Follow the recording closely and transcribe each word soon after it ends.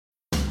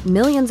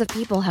Millions of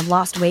people have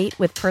lost weight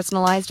with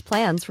personalized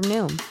plans from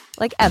Noom.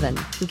 Like Evan,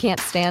 who can't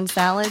stand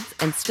salads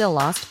and still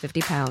lost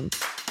 50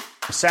 pounds.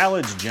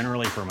 Salads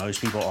generally for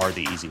most people are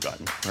the easy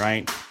button,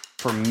 right?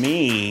 For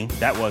me,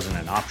 that wasn't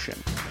an option.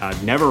 I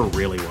never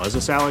really was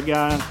a salad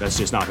guy. That's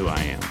just not who I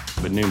am.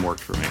 But Noom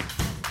worked for me.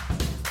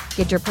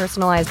 Get your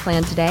personalized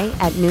plan today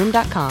at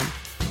Noom.com.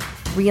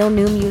 Real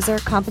Noom user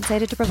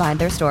compensated to provide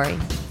their story.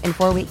 In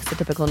 4 weeks, the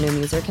typical Noom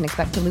user can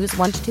expect to lose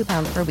 1 to 2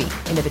 pounds per week.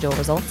 Individual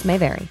results may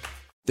vary.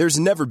 There's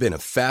never been a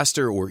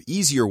faster or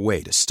easier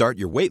way to start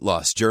your weight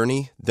loss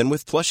journey than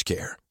with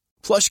PlushCare.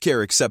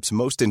 PlushCare accepts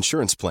most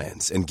insurance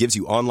plans and gives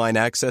you online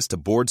access to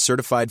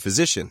board-certified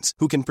physicians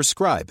who can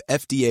prescribe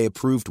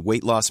FDA-approved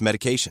weight loss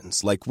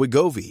medications like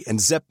Wegovy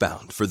and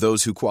Zepbound for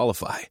those who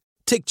qualify.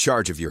 Take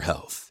charge of your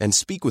health and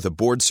speak with a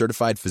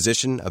board-certified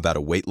physician about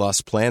a weight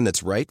loss plan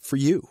that's right for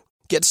you.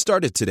 Get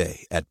started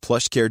today at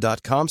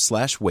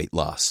plushcare.com/weight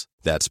loss.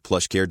 That's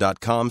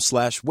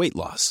plushcare.com/weight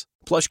loss.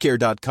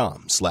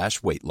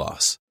 plushcare.com/weight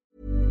loss.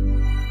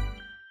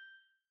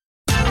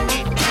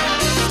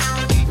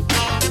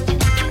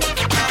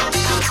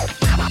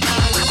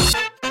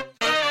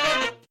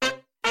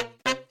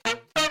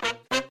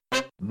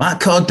 Matt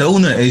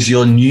Cardona is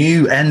your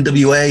new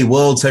NWA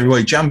World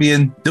Heavyweight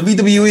Champion.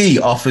 WWE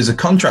offers a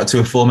contract to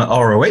a former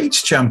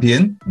ROH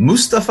champion.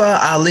 Mustafa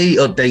Ali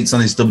updates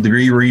on his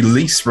WWE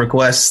release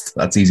request.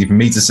 That's easy for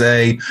me to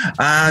say.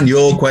 And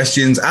your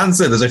questions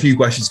answered. There's a few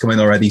questions coming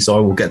already, so I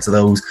will get to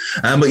those.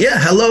 But yeah,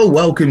 hello.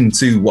 Welcome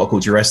to What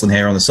Culture Wrestling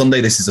here on a Sunday.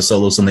 This is a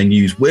solo Sunday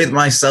news with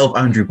myself,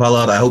 Andrew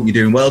Pollard. I hope you're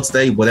doing well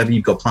today. Whatever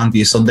you've got planned for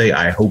your Sunday,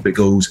 I hope it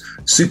goes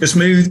super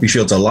smooth. Be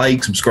sure to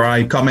like,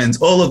 subscribe, comment,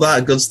 all of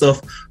that good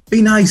stuff.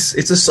 Be nice.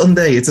 It's a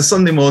Sunday. It's a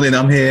Sunday morning.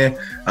 I'm here.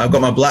 I've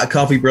got my black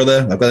coffee,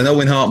 brother. I've got an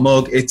Owen Hart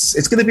mug. It's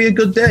going to be a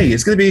good day.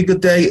 It's going to be a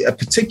good day,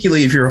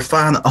 particularly if you're a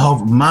fan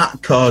of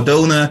Matt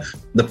Cardona,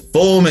 the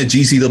former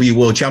GCW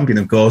World Champion,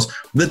 of course,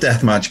 the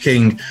Deathmatch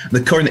King,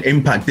 the current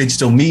Impact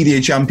Digital Media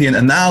Champion,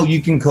 and now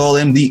you can call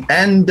him the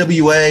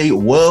NWA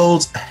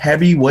World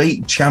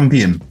Heavyweight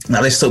Champion.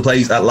 Now, this took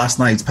place at last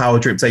night's Power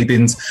Trip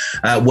tapings,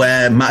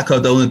 where Matt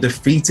Cardona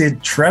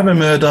defeated Trevor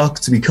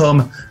Murdoch to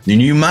become the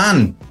new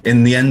man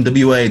in the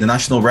NWA, the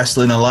National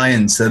Wrestling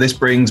Alliance. This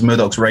brings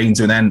Murdoch's reign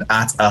to an end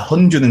at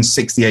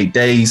 168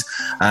 days.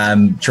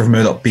 Trevor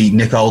Murdoch beat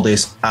Nick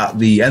Aldis at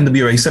the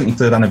NWA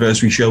 73rd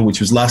anniversary show, which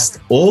was last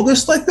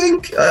August, I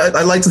think.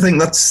 I like to think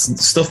that's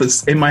stuff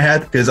that's in my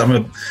head because I'm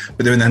a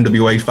bit of an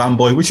NWA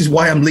fanboy, which is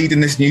why I'm leading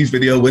this news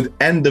video with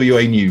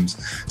NWA news.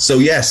 So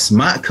yes,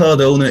 Matt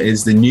Cardona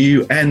is the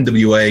new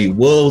NWA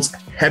World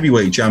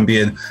Heavyweight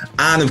Champion.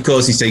 And of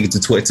course, he's taken to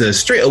Twitter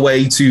straight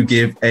away to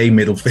give a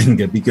middle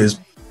finger because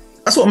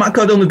that's what Matt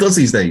Cardona does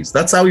these days.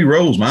 That's how he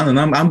rolls, man, and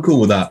I'm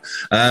cool with that.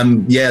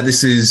 Yeah,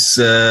 this is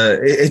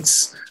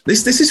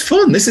This is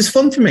fun. This is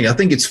fun for me. I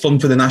think it's fun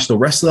for the National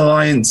Wrestling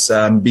Alliance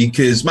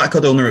because Matt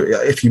Cardona,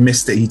 if you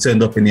missed it, he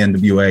turned up in the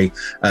NWA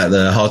at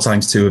the Hard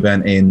Times 2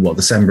 event in,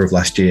 December of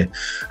last year.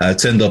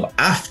 Turned up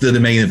after the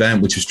main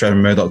event, which was Trevor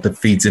Murdoch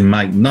defeating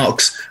Mike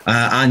Knox.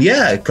 And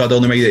yeah,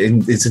 Cardona made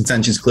it its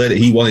intentions clear that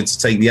he wanted to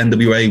take the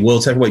NWA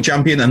World Heavyweight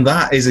Champion, and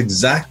that is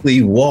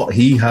exactly what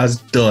he has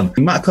done.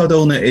 Matt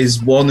Cardona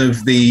is one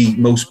of the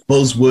most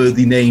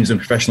buzzworthy names in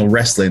professional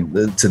wrestling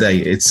today.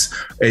 It's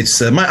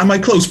my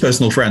close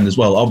personal friend as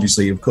well,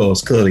 obviously, of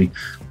course, clearly,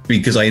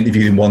 because I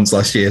interviewed him once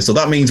last year. So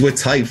that means we're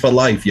tight for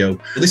life, yo.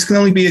 This can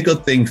only be a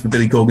good thing for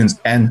Billy Corgan's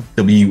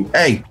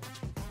NWA.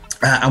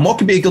 And what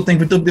could be a good thing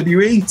for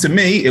WWE? To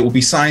me, it will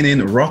be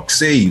signing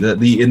Roxy,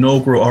 the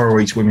inaugural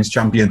ROH Women's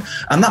Champion.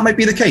 And that might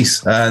be the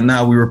case.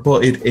 Now, we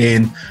reported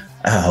in...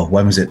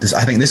 when was it?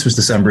 I think this was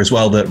December as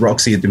well, that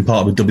Roxy had been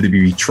part of a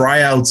WWE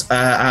tryout.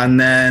 And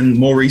then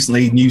more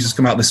recently, news has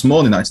come out this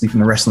morning, actually, from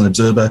the Wrestling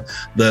Observer,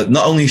 that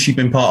not only has she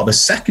been part of a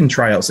second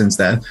tryout since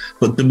then,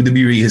 but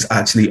WWE has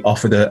actually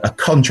offered a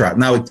contract.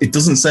 Now, it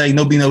doesn't say,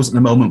 nobody knows at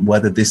the moment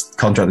whether this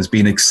contract has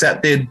been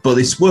accepted, but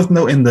it's worth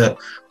noting that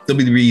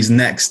WWE's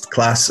next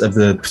class of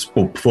the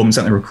Performance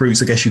Center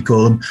recruits, I guess you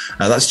call them,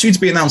 that's due to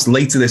be announced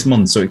later this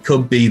month. So it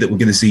could be that we're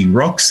going to see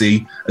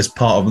Roxy as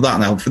part of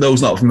that. Now, for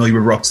those not familiar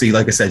with Roxy,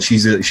 like I said, she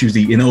was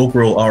the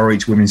inaugural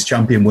ROH Women's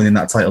Champion, winning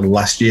that title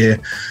last year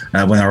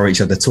when ROH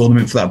had the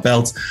tournament for that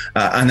belt.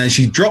 And then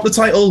she dropped the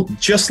title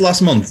just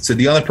last month to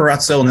Deonna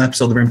Purrazzo in an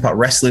episode of Impact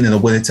Wrestling in a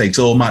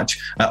winner-takes-all match.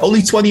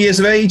 Only 20 years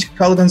of age,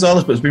 Carla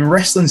Gonzalez, but has been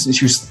wrestling since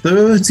she was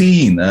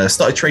 13.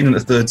 Started training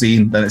at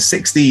 13, then at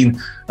 16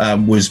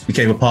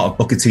 became a part of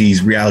Booker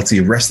T's Reality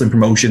of Wrestling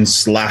promotion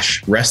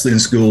 / wrestling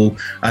school,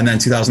 and then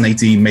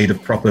 2018 made a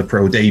proper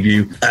pro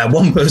debut.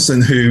 One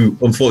person who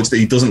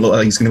unfortunately doesn't look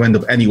like he's going to end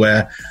up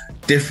anywhere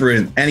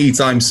different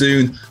anytime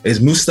soon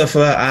is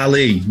Mustafa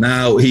Ali.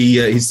 Now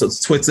he's on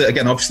Twitter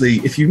again. Obviously,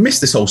 if you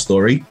missed this whole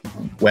story,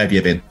 where have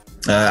you been?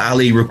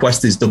 Ali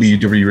requested his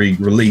WWE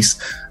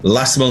release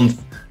last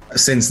month.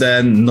 Since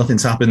then,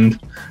 nothing's happened.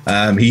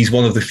 He's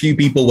one of the few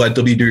people where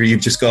WWE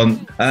have just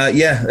gone,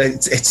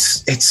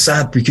 it's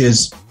sad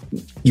because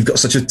you've got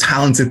such a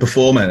talented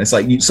performer. It's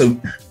like,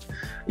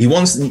 You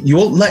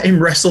won't let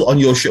him wrestle on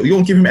your show. You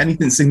won't give him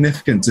anything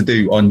significant to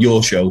do on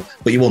your show,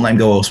 but you won't let him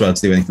go elsewhere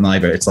to do anything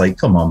either. It's like,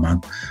 come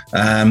on,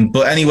 man.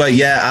 But anyway,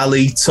 yeah,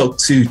 Ali took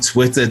to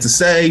Twitter to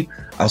say,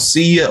 I'll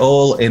see you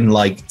all in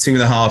like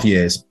 2.5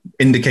 years,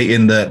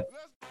 indicating that,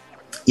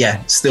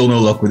 yeah, still no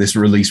luck with this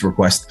release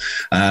request.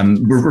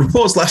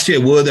 Reports last year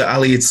were that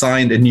Ali had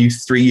signed a new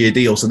 3-year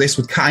deal. So this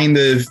would kind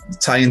of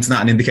tie into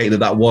that and indicate that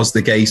that was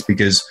the case,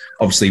 because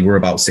obviously we're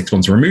about 6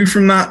 months removed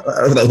from that,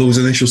 those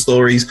initial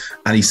stories.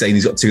 And he's saying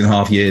he's got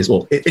 2.5 years,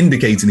 well,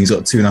 indicating he's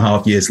got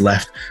 2.5 years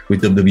left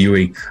with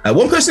WWE.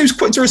 One person who's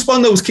quick to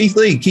respond, though, was Keith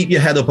Lee. Keep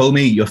your head up,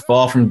 homie. You're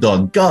far from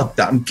done. God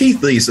damn,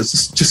 Keith Lee is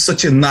just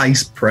such a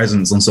nice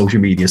presence on social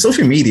media.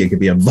 Social media can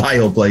be a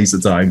vile place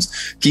at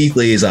times. Keith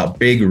Lee is that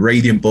big,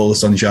 radiant ball of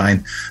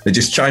sunshine that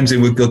just chimes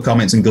in with good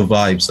comments and good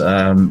vibes.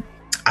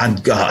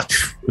 And God,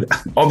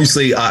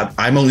 obviously,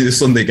 I'm only the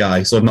Sunday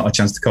guy, so I've not had a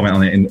chance to comment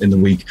on it in the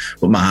week.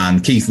 But man,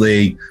 Keith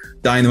Lee,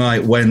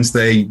 Dynamite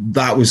Wednesday,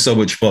 that was so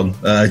much fun.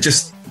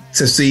 Just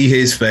to see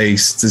his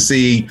face, to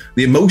see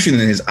the emotion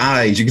in his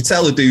eyes. You could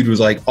tell the dude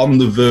was like on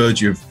the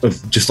verge of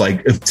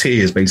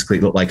tears, basically.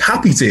 It looked like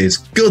happy tears,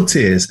 good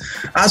tears,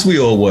 as we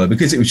all were,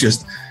 because it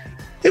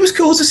was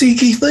cool to see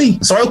Keith Lee.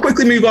 So I'll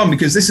quickly move on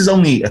because this is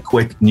only a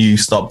quick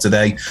news stop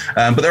today.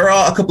 But there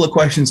are a couple of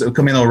questions that have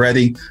come in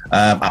already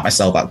at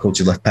myself, at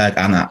Culture Left Peg,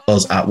 and at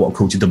us at What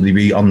Culture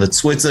WWE on the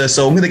Twitter.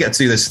 So I'm going to get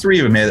to, there's 3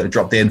 of them here that have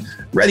dropped in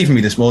ready for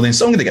me this morning.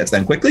 So I'm going to get to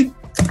them quickly.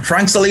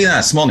 Frank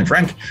Salinas, morning,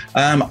 Frank.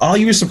 Are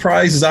you as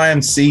surprised as I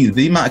am to see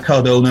the Matt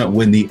Cardona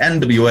win the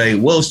NWA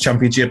World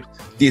Championship?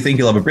 Do you think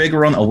he'll have a bigger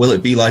run, or will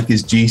it be like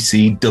his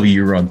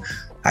GCW run?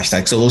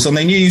 Hashtag Solo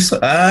Sunday News.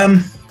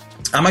 Am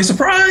I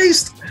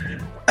surprised?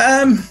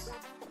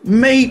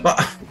 Maybe,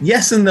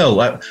 yes and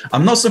no.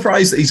 I'm not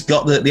surprised that he's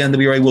got the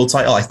NWA World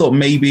title. I thought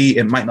maybe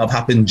it might not have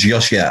happened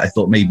just yet. I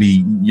thought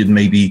maybe you'd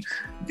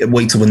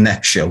wait till the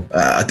next show.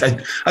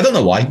 I don't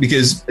know why,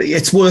 because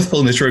it's worth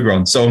pulling the trigger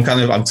on. So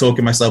I'm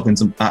talking myself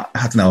into, I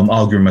don't know, I'm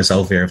arguing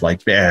myself here of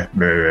like,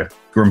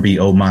 grumpy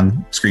old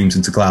man screams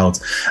into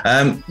clouds.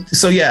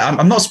 So yeah,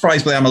 I'm not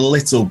surprised, but I'm a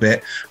little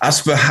bit. As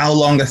for how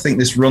long I think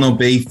this run will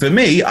be, for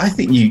me, I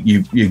think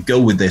you go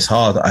with this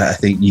hard. I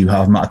think you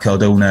have Matt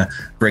Cardona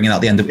bringing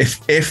out the end of,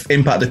 if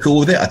Impact are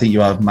cool with it, I think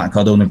you have Matt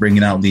Cardona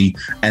bringing out the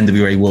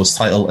NWA World's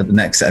title at the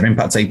next set of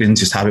Impact tapings.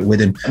 Just have it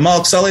with him.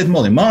 Mark Solid,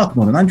 morning Mark,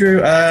 morning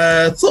Andrew.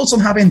 Thoughts on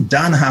having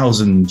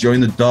Danhausen join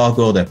the Dark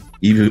Order?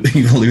 Even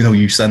though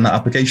you send that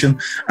application,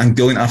 and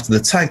going after the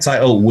tag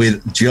title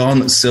with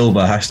John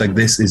Silver. Hashtag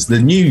this is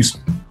the news.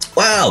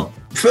 Well,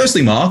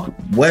 firstly, Mark,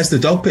 where's the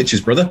dog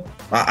pictures, brother?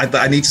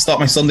 I need to start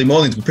my Sunday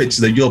mornings with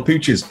pictures of your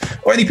pooches,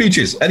 or any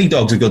pooches. Any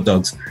dogs are good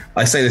dogs.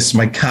 I say this,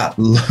 my cat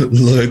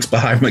lurks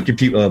behind my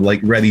computer,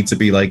 like ready to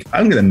be like,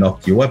 I'm going to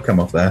knock your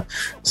webcam off there.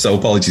 So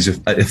apologies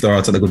if there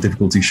are technical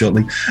difficulties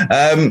shortly.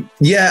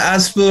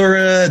 As for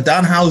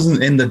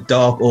Danhausen in the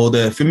Dark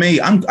Order, for me,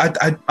 I'm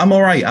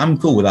all right. I'm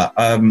cool with that.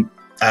 I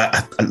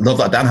love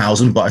that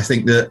Danhausen, but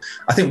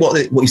I think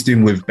what he's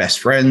doing with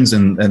Best Friends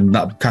and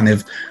that kind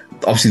of,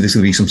 obviously there's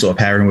going to be some sort of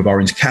pairing with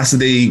Orange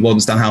Cassidy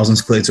once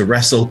Danhausen's cleared to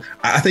wrestle.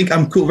 I think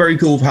I'm cool, very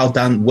cool with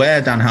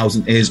where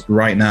Danhausen is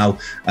right now.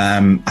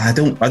 I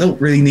don't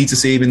really need to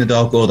see him in the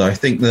Dark Order. I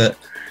think that,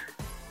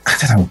 I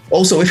don't know.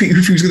 Also, if he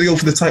was going to go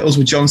for the titles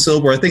with John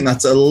Silver, I think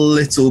that's a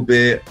little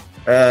bit,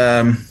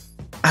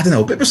 I don't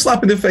know, a bit of a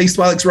slap in the face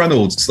to Alex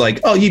Reynolds. It's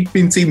like, oh, you've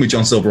been teamed with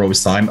John Silver all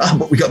this time,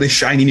 but we got this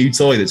shiny new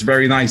toy that's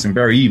very nice and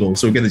very evil,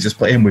 so we're going to just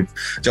play him with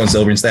John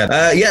Silver instead.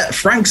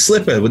 Frank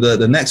Slipper with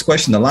the next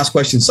question, the last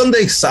question.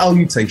 Sunday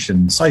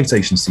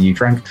salutations to you,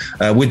 Frank.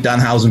 With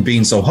Danhausen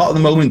being so hot at the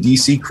moment, do you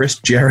see Chris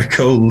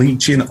Jericho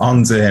leeching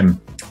onto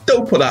him?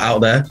 Don't put that out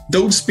there.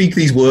 Don't speak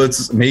these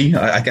words to me.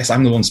 I guess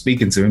I'm the one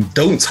speaking to him.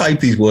 Don't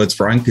type these words,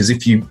 Frank, because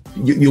if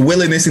you're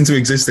willing this into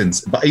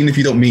existence, but even if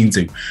you don't mean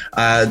to.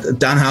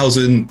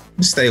 Danhausen,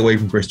 stay away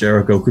from Chris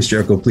Jericho. Chris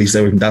Jericho, please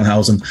stay away from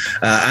Danhausen.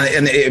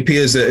 And it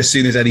appears that as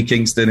soon as Eddie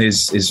Kingston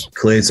is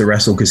cleared to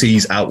wrestle, because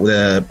he's out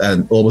with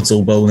an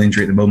orbital bone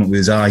injury at the moment with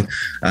his eye,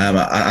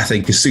 I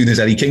think as soon as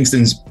Eddie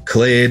Kingston's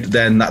cleared,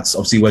 then that's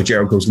obviously where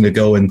Jericho's going to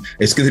go, and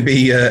it's going to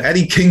be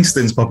Eddie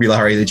Kingston's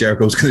popularity that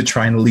Jericho's going to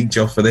try and leech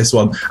off for this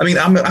one. I mean,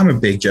 I'm a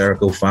big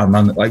Jericho fan,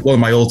 man. Like one of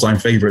my all-time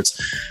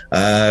favorites.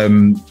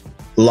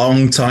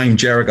 Long-time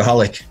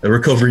Jerichoholic, a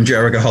recovering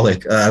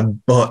Jerichoholic.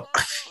 But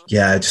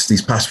yeah, just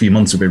these past few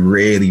months have been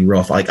really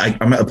rough. Like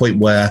I'm at a point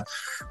where,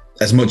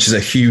 as much as a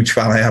huge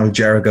fan I am of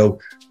Jericho,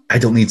 I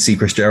don't need to see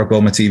Chris Jericho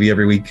on my TV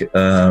every week.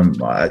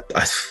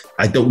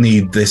 I don't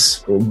need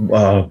this.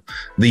 The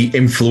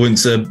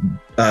influencer.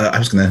 I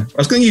was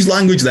gonna use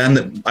language then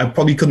that I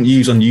probably couldn't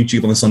use on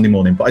YouTube on a Sunday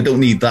morning, but I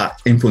don't need that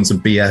influencer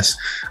BS.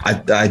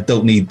 I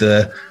don't need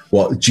the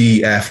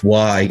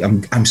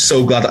GFY. I'm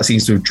so glad that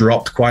seems to have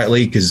dropped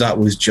quietly, because that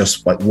was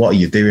just like, what are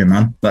you doing,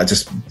 man? That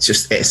just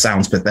it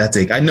sounds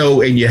pathetic. I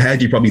know in your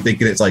head you're probably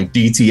thinking it's like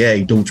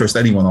DTA, don't trust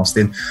anyone,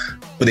 Austin,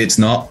 but it's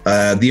not.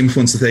 The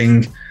influencer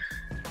thing,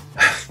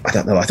 I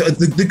don't know.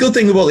 The good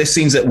thing about this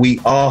seems that we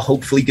are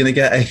hopefully going to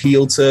get a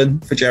heel turn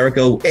for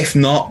Jericho. If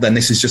not, then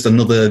this is just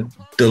another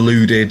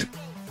deluded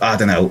I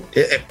don't know,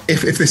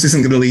 if this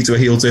isn't going to lead to a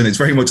heel turn, it's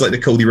very much like the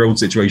Cody Rhodes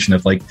situation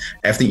of like,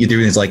 everything you're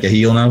doing is like a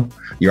heel now.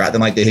 You're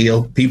acting like a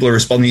heel. People are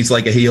responding to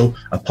like a heel.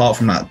 Apart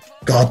from that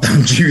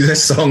goddamn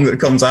Judas song that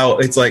comes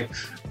out, it's like,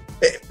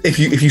 if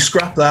you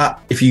scrap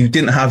that, if you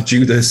didn't have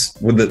Judas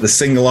with the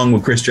sing-along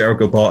with Chris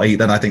Jericho party,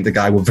 then I think the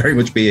guy will very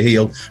much be a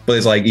heel. But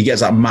it's like, he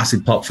gets that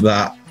massive pop for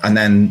that, and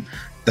then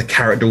the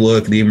character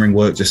work, the in-ring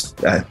work, just,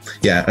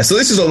 yeah. So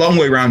this is a long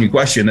way around your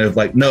question of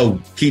like,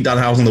 no, keep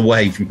Danhausen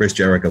away from Chris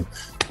Jericho.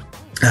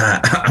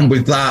 And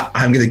with that,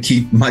 I'm going to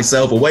keep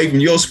myself away from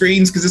your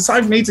screens because it's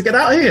time for me to get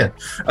out of here.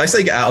 I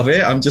say get out of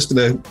here, I'm just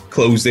going to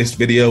close this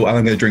video and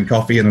I'm going to drink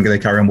coffee and I'm going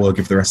to carry on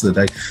working for the rest of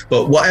the day.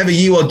 But whatever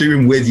you are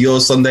doing with your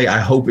Sunday, I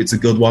hope it's a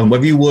good one.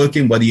 Whether you're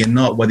working, whether you're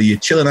not, whether you're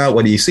chilling out,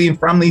 whether you're seeing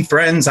family,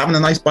 friends, having a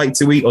nice bite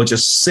to eat, or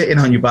just sitting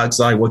on your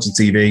backside watching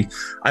TV,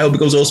 I hope it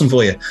goes awesome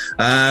for you.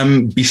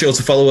 Be sure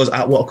to follow us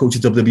at What Culture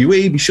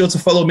WWE. Be sure to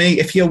follow me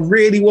if you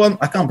really want.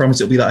 I can't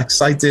promise it'll be that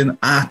exciting,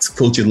 at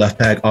Cultured Left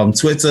Peg on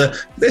Twitter.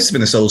 This has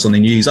been a Solo Sunday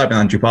News. I've been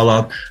Andrew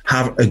Pollard.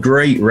 Have a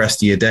great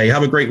rest of your day.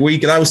 Have a great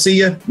week, and I will see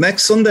you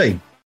next Sunday.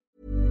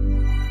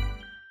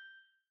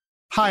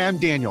 Hi, I'm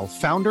Daniel,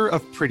 founder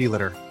of Pretty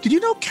Litter. Did you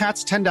know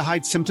cats tend to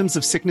hide symptoms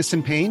of sickness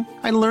and pain?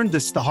 I learned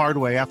this the hard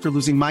way after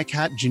losing my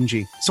cat,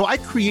 Gingy. So I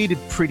created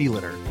Pretty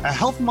Litter, a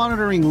health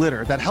monitoring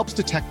litter that helps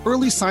detect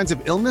early signs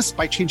of illness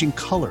by changing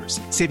colors,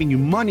 saving you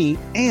money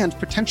and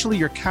potentially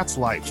your cat's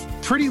life.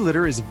 Pretty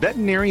Litter is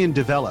veterinarian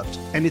developed,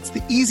 and it's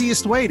the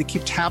easiest way to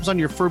keep tabs on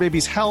your fur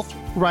baby's health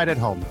right at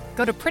home.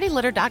 Go to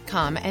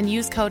prettylitter.com and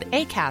use code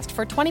ACAST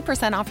for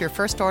 20% off your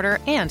first order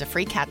and a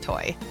free cat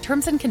toy.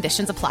 Terms and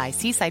conditions apply.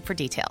 See site for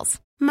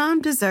details.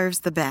 Mom deserves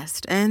the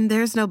best, and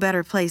there's no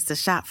better place to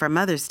shop for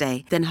Mother's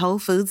Day than Whole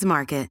Foods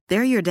Market.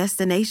 They're your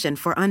destination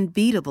for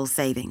unbeatable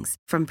savings,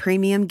 from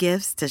premium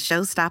gifts to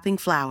show-stopping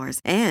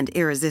flowers and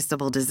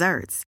irresistible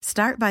desserts.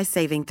 Start by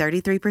saving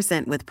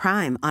 33% with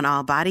Prime on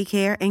all body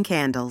care and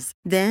candles.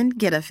 Then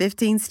get a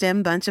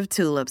 15-stem bunch of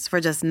tulips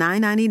for just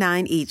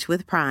 $9.99 each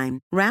with Prime.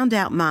 Round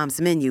out Mom's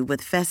menu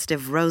with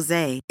festive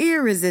rosé,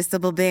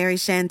 irresistible berry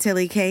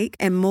chantilly cake,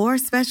 and more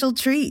special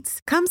treats.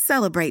 Come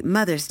celebrate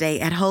Mother's Day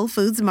at Whole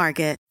Foods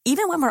Market.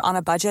 Even when we're on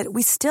a budget,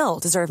 we still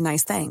deserve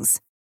nice things.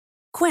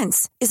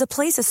 Quince is a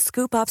place to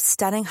scoop up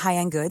stunning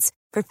high-end goods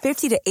for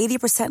 50 to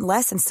 80%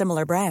 less than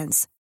similar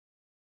brands.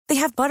 They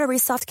have buttery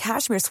soft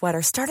cashmere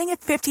sweaters starting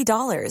at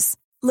 $50,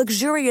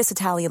 luxurious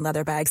Italian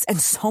leather bags, and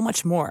so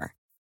much more.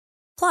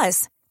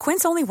 Plus,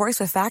 Quince only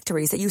works with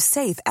factories that use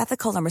safe,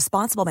 ethical, and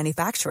responsible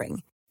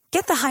manufacturing.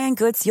 Get the high-end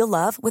goods you'll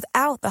love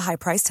without the high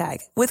price tag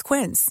with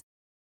Quince.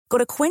 Go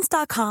to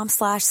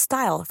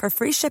quince.com/style for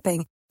free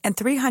shipping and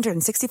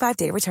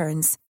 365-day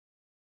returns.